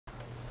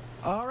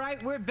All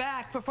right, we're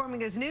back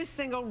performing his new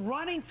single,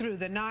 Running Through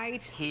the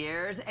Night.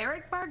 Here's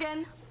Erich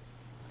Bergen.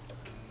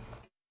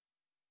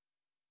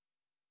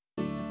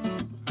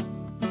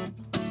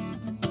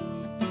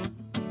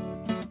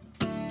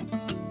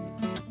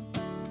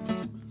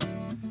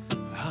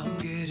 I'm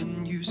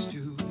getting used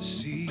to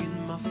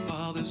seeing my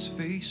father's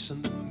face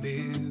in the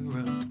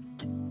mirror,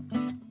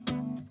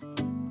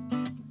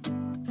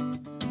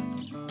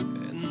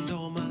 and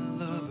all my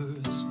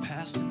lovers,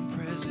 past and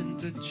present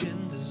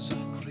agendas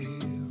are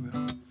clearer.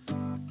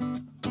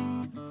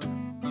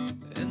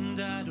 And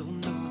I don't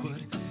know,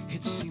 but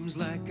it seems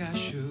like I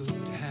should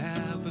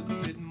have a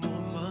bit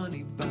more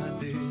money by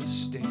this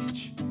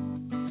stage.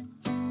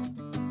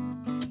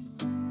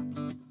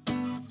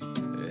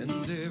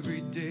 And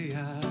every day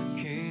I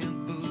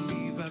can't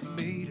believe I've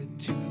made it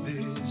to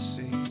this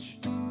age.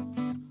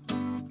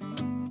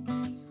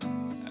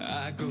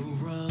 I go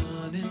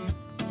running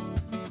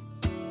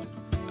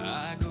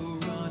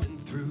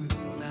through the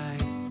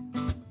night.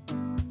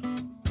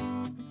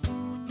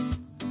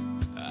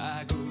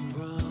 I go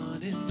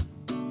running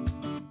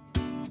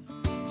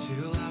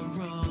till I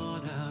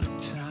run out of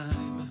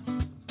time.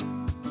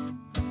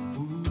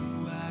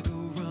 Ooh, I go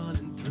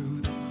running through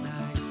the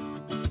night.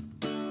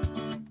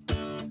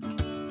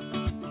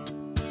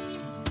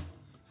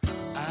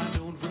 I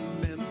don't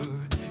remember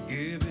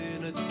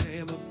giving a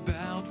damn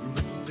about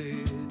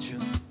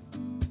religion,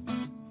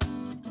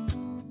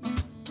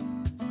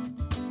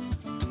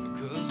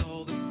 'cause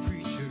all the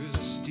preachers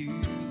are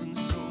stealing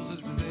souls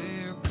as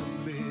their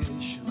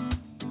commission.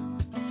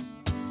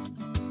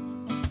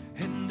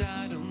 And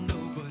I don't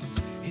know, but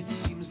it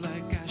seems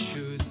like I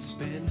should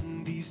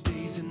spend these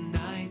days and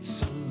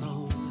nights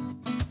alone.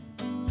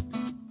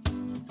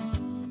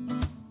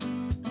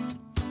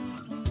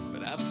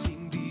 But I've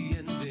seen the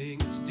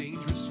ending, it's a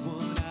dangerous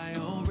one, I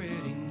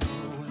already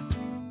know.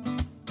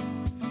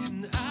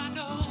 And I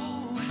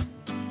know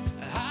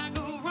I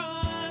go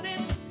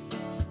running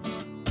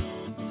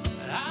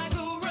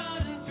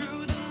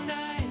through the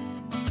night.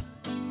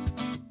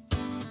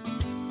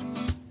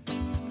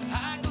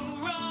 I go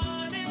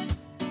running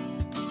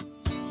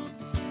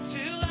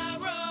till I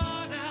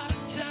run out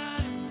of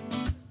time.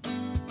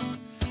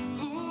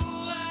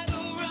 Ooh, I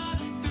go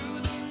running through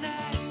the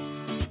night.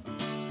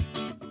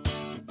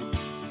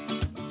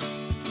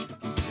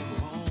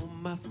 For all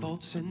my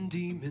faults and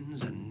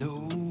demons, I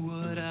know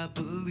what I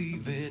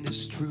believe in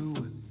is true.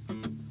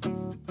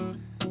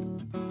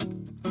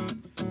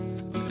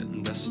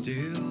 And I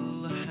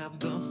still have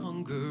the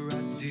hunger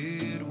I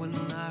did when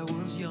I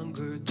was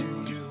younger. Do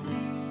you?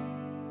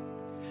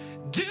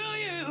 Do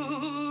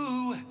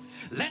you?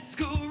 Let's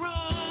go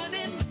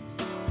running.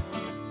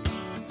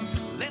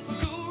 Let's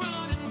go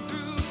running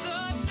through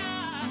the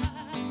night.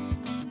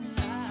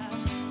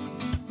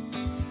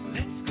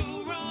 Let's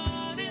go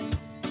running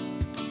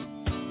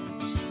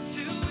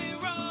till we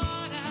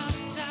run out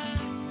of time.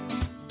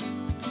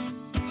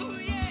 Ooh,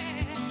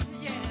 yeah,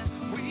 yeah.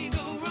 We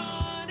go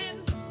running.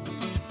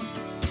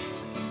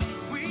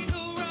 We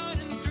go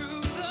running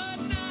through the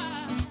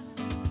night.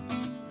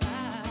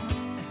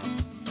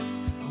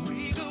 We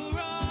go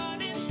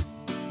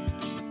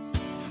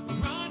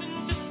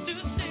running just to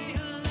stay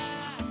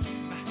alive,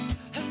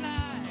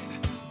 alive.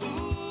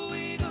 Ooh,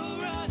 we go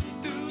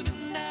running through the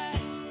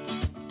night.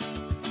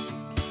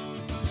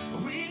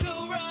 We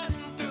go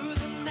running through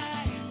the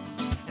night,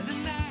 and the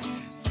night.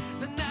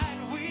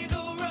 We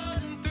go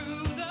running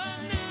through the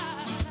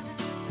night.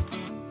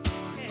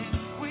 Yeah,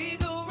 we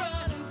go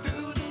running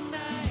through the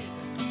night,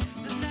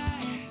 the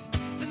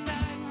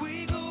night.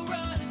 We go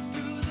running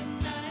through the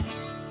night.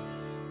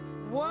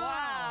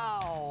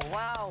 Wow,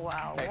 wow,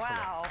 wow,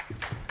 wow.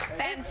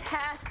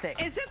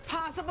 Fantastic. Is it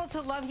possible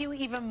to love you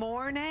even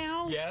more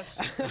now? Yes.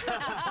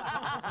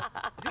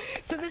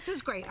 So this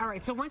is great. All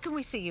right, so when can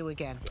we see you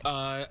again?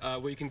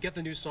 Well, you can get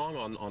the new song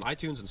on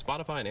iTunes and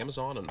Spotify and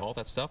Amazon and all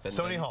that stuff. And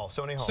Sony Hall.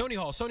 Sony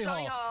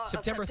Hall,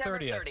 September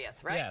 30th.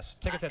 right? Yes,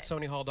 tickets at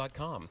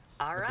sonyhall.com.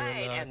 All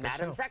right, and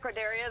Madam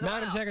Secretary as well.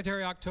 Madam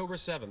Secretary, October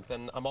 7th,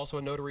 and I'm also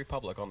a notary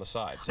public on the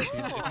side. So if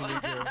you need your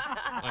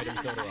items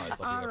notarized, I'll be there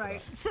for that. All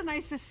right, so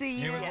nice to see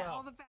you. You as well. All the best.